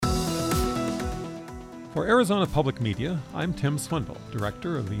For Arizona Public Media, I'm Tim Swindle,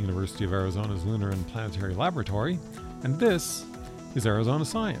 Director of the University of Arizona's Lunar and Planetary Laboratory, and this is Arizona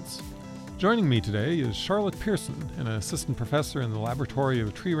Science. Joining me today is Charlotte Pearson, an assistant professor in the Laboratory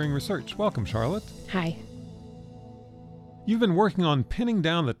of Tree Ring Research. Welcome, Charlotte. Hi. You've been working on pinning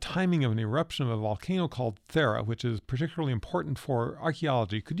down the timing of an eruption of a volcano called Thera, which is particularly important for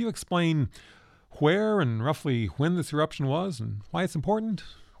archaeology. Could you explain where and roughly when this eruption was and why it's important?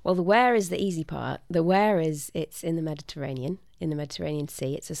 Well, the where is the easy part. The where is it's in the Mediterranean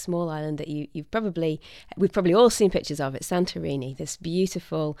Sea. It's a small island that we've probably all seen pictures of. It's Santorini, this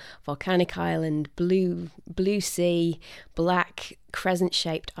beautiful volcanic island, blue sea, black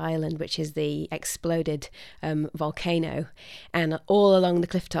crescent-shaped island, which is the exploded volcano. And all along the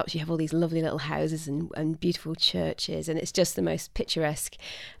cliff tops, you have all these lovely little houses and beautiful churches. And it's just the most picturesque,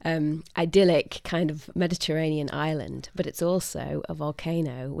 idyllic kind of Mediterranean island. But it's also a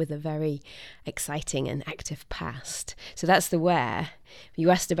volcano with a very exciting and active past. So that's the where. You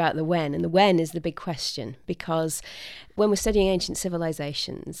asked about the when, and the when is the big question, because when we're studying ancient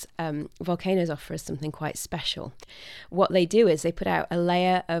civilizations, volcanoes offer us something quite special. What they do is they put out a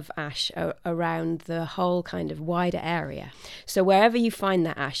layer of ash around the whole kind of wider area. So wherever you find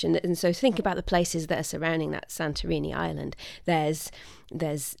that ash, and so think about the places that are surrounding that Santorini island, there's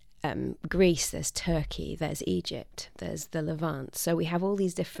Greece, there's Turkey, there's Egypt, there's the Levant. So we have all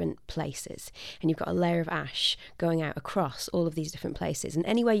these different places, and you've got a layer of ash going out across all of these different places. And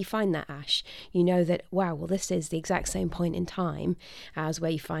anywhere you find that ash, you know that, wow, well, this is the exact same point in time as where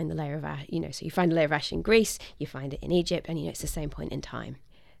you find the layer of ash. So you find a layer of ash in Greece, you find it in Egypt, and it's the same point in time.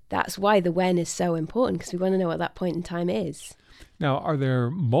 That's why the when is so important, because we want to know what that point in time is. Now, are there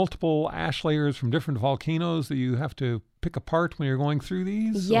multiple ash layers from different volcanoes that you have to pick apart when you're going through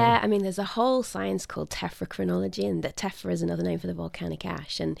these? Yeah, there's a whole science called tephrochronology, and that tephra is another name for the volcanic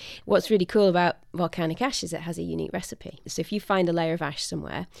ash. And what's really cool about volcanic ash is it has a unique recipe. So if you find a layer of ash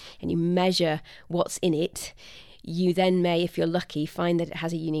somewhere and you measure what's in it, you then may, if you're lucky, find that it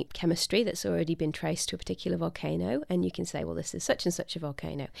has a unique chemistry that's already been traced to a particular volcano, and you can say, well, this is such and such a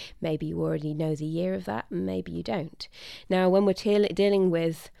volcano. Maybe you already know the year of that, maybe you don't. Now, when we're dealing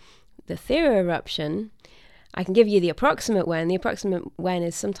with the Thera eruption, I can give you the approximate when. The approximate when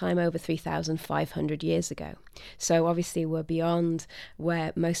is sometime over 3,500 years ago. So obviously we're beyond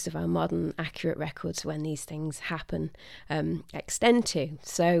where most of our modern accurate records when these things happen extend to.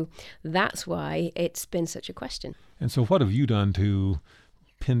 So that's why it's been such a question. And so what have you done to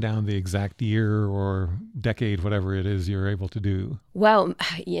pin down the exact year or decade, whatever it is you're able to do? Well,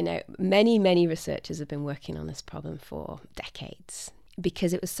 many researchers have been working on this problem for decades,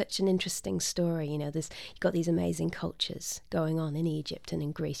 because it was such an interesting story. You've got these amazing cultures going on in Egypt and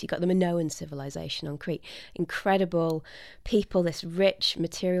in Greece. You've got the Minoan civilization on Crete. Incredible people, this rich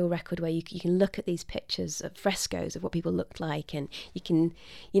material record where you can look at these pictures of frescoes of what people looked like, and you can,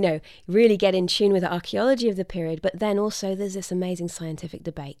 really get in tune with the archaeology of the period. But then also there's this amazing scientific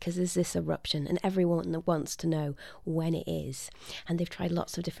debate, because there's this eruption and everyone wants to know when it is. And they've tried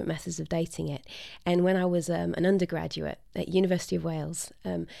lots of different methods of dating it. And when I was an undergraduate at University of Wales,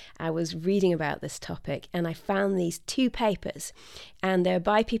 I was reading about this topic, and I found these two papers, and they're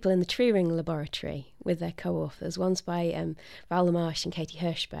by people in the Tree Ring Laboratory with their co-authors. One's by Val LaMarche and Katie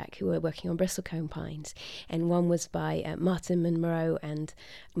Hirschbeck, who were working on bristlecone pines, and one was by Martin Monroe and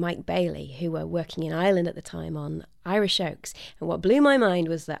Mike Bailey, who were working in Ireland at the time on Irish oaks. And what blew my mind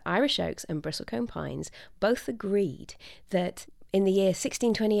was that Irish oaks and bristlecone pines both agreed that in the year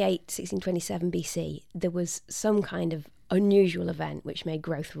 1628, 1627 BC, there was some kind of unusual event which made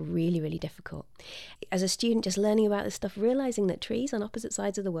growth really, really difficult. As a student just learning about this stuff, realizing that trees on opposite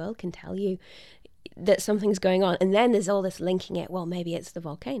sides of the world can tell you that something's going on, and then there's all this linking it, well, maybe it's the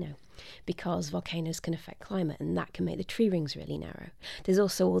volcano, because volcanoes can affect climate, and that can make the tree rings really narrow. There's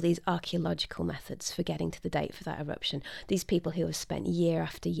also all these archaeological methods for getting to the date for that eruption. These people who have spent year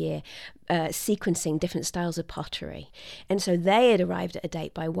after year sequencing different styles of pottery. And so they had arrived at a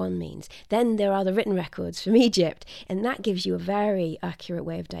date by one means. Then there are the written records from Egypt, and that gives you a very accurate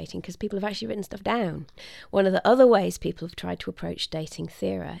way of dating, because people have actually written stuff down. One of the other ways people have tried to approach dating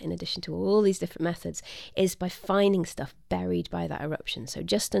Thera, in addition to all these different methods, is by finding stuff buried by that eruption. So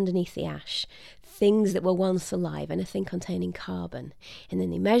just underneath the ash, things that were once alive, anything containing carbon. And then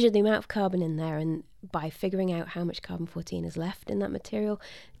they measured the amount of carbon in there, and by figuring out how much carbon-14 is left in that material,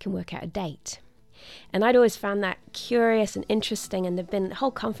 can work out a date. And I'd always found that curious and interesting, and there have been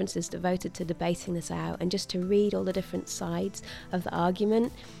whole conferences devoted to debating this out, and just to read all the different sides of the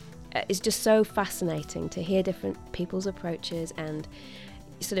argument is just so fascinating to hear different people's approaches and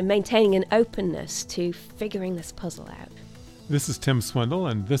sort of maintaining an openness to figuring this puzzle out. This is Tim Swindle,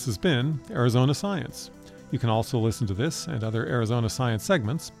 and this has been Arizona Science. You can also listen to this and other Arizona Science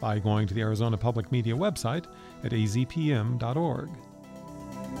segments by going to the Arizona Public Media website at azpm.org.